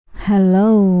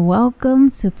Hello, welcome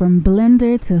to From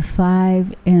Blender to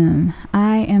FiveM.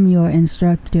 I am your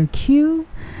instructor Q.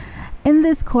 In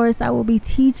this course, I will be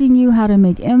teaching you how to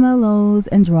make MLOs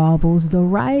and drawables the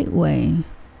right way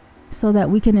so that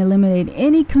we can eliminate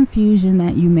any confusion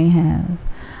that you may have.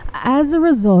 As a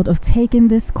result of taking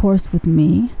this course with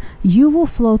me, you will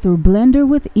flow through Blender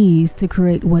with ease to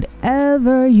create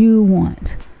whatever you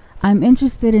want. I'm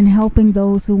interested in helping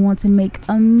those who want to make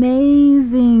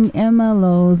amazing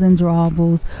MLOs and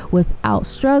drawables without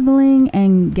struggling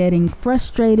and getting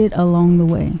frustrated along the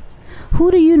way. Who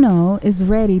do you know is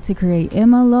ready to create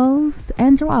MLOs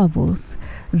and drawables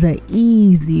the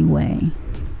easy way?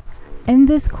 In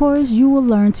this course, you will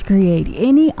learn to create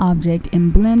any object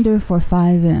in Blender for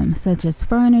FiveM, such as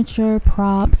furniture,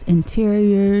 props,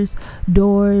 interiors,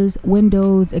 doors,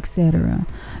 windows, etc.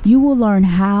 You will learn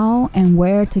how and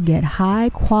where to get high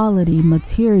quality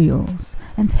materials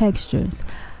and textures.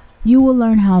 You will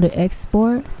learn how to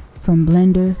export from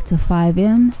Blender to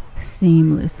FiveM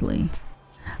seamlessly.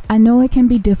 I know it can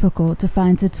be difficult to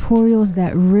find tutorials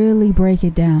that really break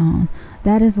it down.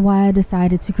 That is why I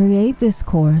decided to create this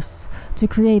course, to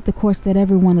create the course that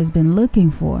everyone has been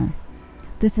looking for.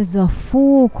 This is a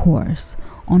full course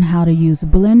on how to use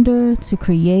Blender to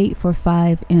create for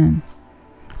FiveM.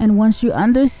 And once you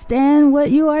understand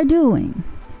what you are doing,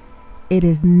 it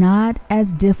is not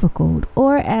as difficult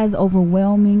or as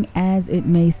overwhelming as it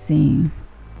may seem.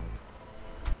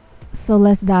 So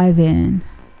let's dive in.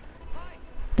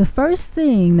 The first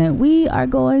thing that we are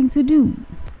going to do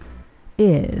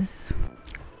is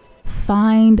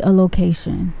find a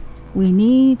location. We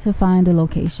need to find a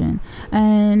location,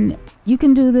 and you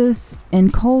can do this in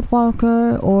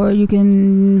CodeWalker, or you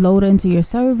can load it into your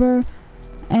server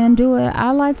and do it.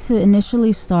 I like to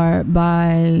initially start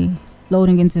by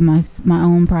loading into my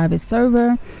own private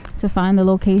server to find the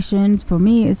locations. For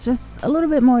me, it's just a little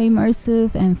bit more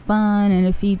immersive and fun, and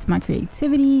it feeds my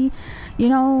creativity. You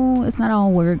know, it's not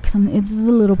all work. It's a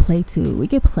little play too. We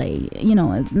could play, you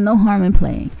know, no harm in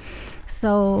playing.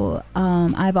 So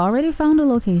I've already found a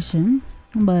location,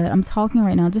 but I'm talking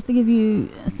right now just to give you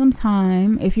some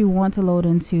time if you want to load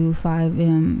into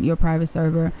FiveM, your private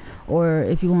server, or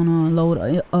if you want to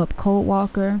load up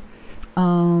CodeWalker.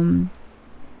 I'm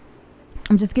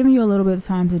just giving you a little bit of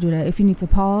time to do that. If you need to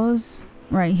pause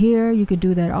right here, you could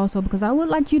do that also, because I would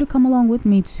like you to come along with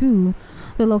me to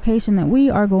the location that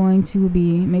we are going to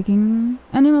be making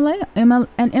an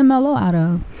MLO out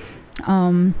of.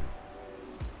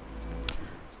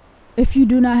 If you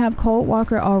do not have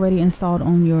CodeWalker already installed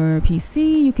on your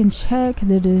PC, you can check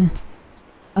the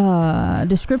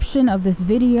description of this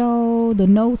video, the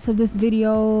notes of this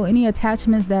video, any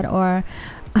attachments that are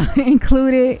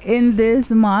included in this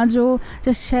module.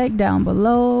 Just check down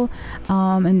below,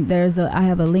 and I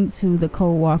have a link to the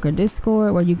CodeWalker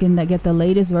Discord where you can get the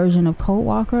latest version of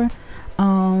CodeWalker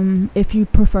if you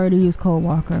prefer to use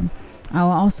CodeWalker. I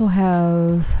will also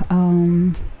have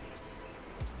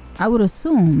I would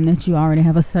assume that you already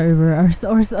have a server or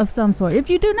source of some sort.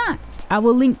 If you do not, I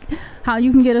will link how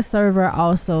you can get a server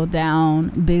also down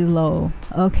below.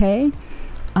 Okay.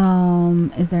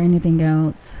 Is there anything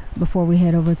else before we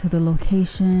head over to the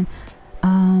location?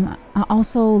 I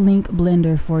also link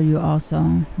Blender for you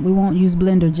also. We won't use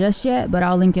Blender just yet, but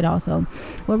I'll link it also.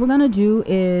 What we're gonna do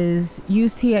is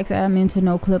use TXadmin to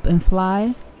no clip and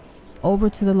fly over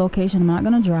to the location. I'm not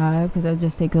gonna drive because that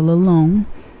just takes a little long.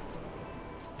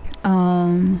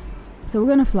 So we're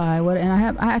gonna fly.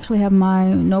 I actually have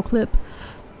my no clip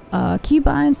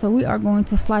keybind, so we are going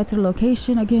to fly to the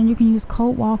location. Again, you can use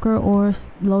CodeWalker or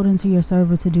load into your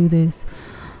server to do this.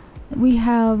 We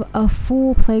have a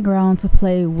full playground to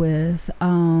play with,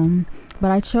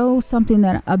 but I chose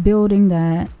a building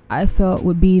that I felt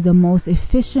would be the most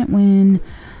efficient when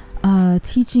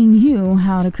teaching you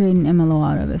how to create an MLO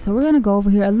out of it. So we're gonna go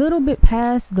over here a little bit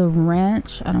past the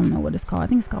ranch. I don't know what it's called. I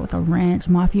think it's called like a ranch,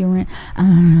 mafia ranch. I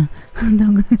don't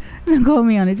know. Don't quote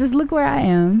me on it. Just look where I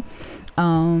am,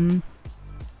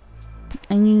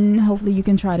 and hopefully you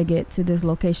can try to get to this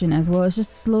location as well. It's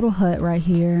just this little hut right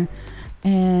here,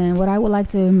 and what I would like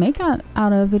to make out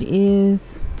of it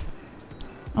is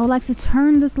I would like to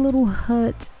turn this little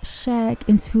hut shack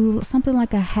into something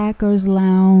like a hacker's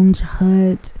lounge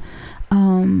hut.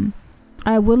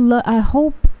 I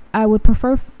would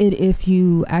prefer it if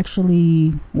you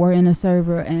actually were in a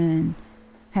server and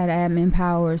had admin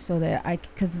powers, so that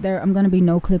I'm going to be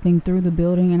no clipping through the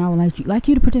building, and I would like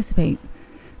you to participate,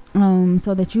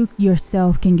 so that you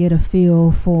yourself can get a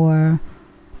feel for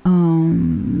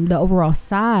the overall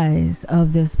size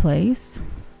of this place.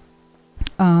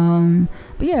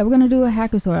 But yeah, we're gonna do a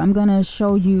hacker sword. I'm gonna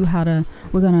show you how to,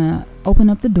 we're gonna open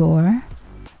up the door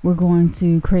we're going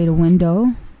to create a window.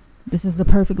 This is the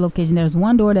perfect location. There's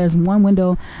one door, there's one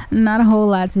window, not a whole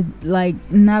lot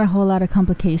of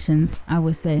complications, I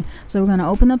would say. So we're going to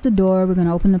open up the door, we're going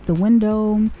to open up the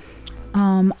window.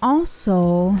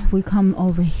 Also, we come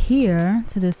over here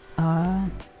to this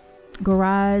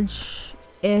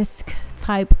garage-esque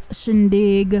type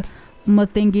shindig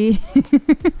thingy.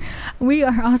 We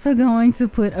are also going to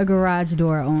put a garage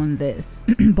door on this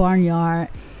barnyard.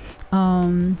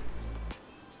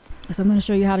 So I'm going to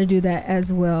show you how to do that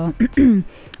as well.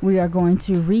 We are going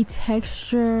to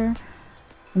retexture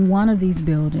one of these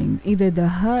buildings, either the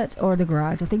hut or the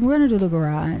garage. I think we're going to do the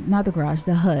garage, not the garage,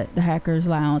 the hut, the Hackers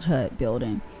Lounge hut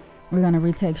building. We're going to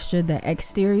retexture the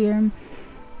exterior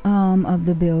of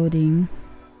the building.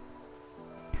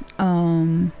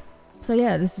 So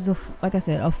yeah, this is like I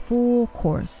said, a full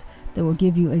course that will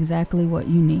give you exactly what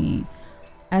you need.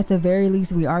 At the very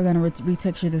least, we are going to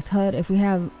retexture this hut. If we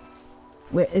have,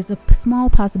 it's a small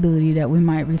possibility that we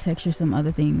might retexture some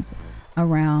other things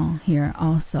around here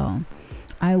also.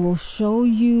 I will show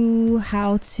you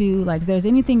how to, like, if there's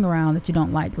anything around that you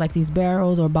don't like these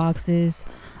barrels or boxes,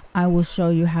 I will show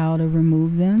you how to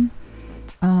remove them.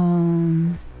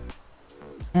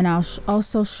 And I'll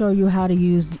also show you how to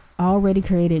use already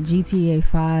created GTA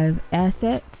 5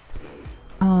 assets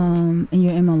in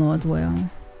your MLO as well.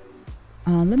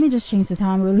 Let me just change the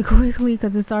time really quickly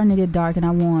because it's starting to get dark and I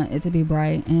want it to be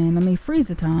bright. And let me freeze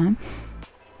the time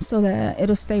so that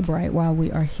it'll stay bright while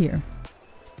we are here.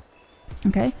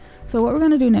 Okay, so what we're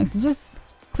going to do next is just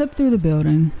clip through the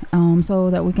building so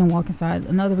that we can walk inside.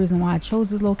 Another reason why I chose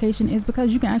this location is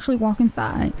because you can actually walk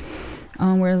inside,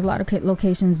 whereas a lot of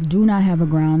locations do not have a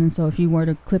ground, and so if you were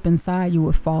to clip inside you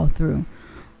would fall through.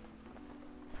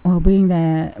 Well, being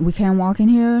that we can walk in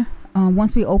here,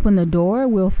 once we open the door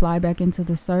we'll fly back into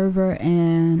the server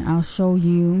and I'll show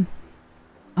you.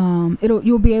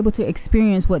 You'll be able to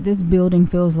experience what this building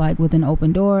feels like with an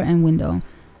open door and window.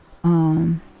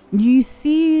 You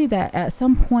see that at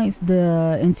some points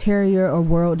the interior or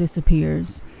world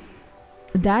disappears.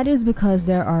 That is because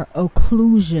there are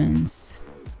occlusions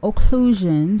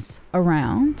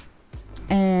around,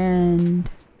 and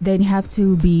they have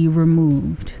to be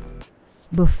removed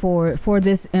for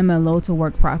this MLO to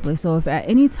work properly. So if at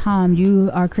any time you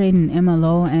are creating an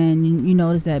MLO and you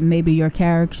notice that maybe your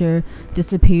character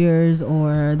disappears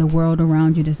or the world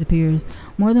around you disappears,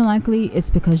 more than likely it's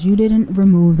because you didn't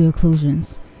remove the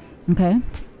occlusions. Okay,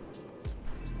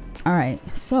 all right,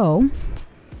 so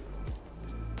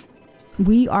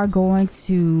we are going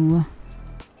to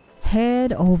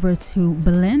head over to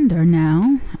Blender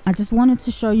now. I just wanted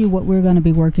to show you what we're going to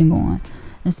be working on,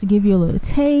 just to give you a little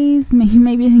taste,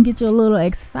 maybe it can get you a little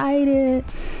excited,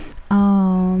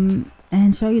 and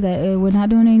show you that we're not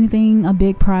doing anything, a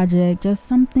big project, just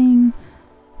something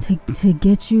to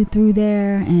get you through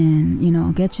there and, you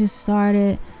know, get you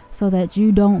started so that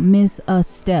you don't miss a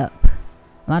step.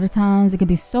 A lot of times it can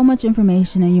be so much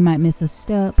information and you might miss a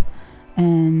step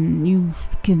and you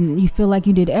feel like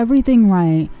you did everything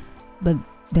right, but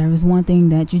there was one thing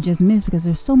that you just missed because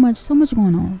there's so much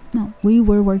going on. No, we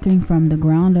were working from the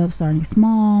ground up, starting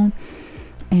small,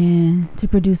 and to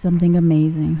produce something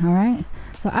amazing. All right,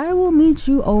 so I will meet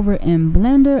you over in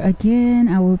Blender. Again,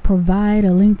 I will provide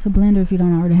a link to Blender if you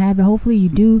don't already have it. Hopefully you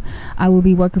do. I will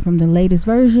be working from the latest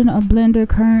version of Blender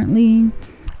currently,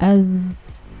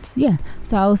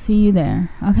 so I'll see you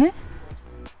there. Okay.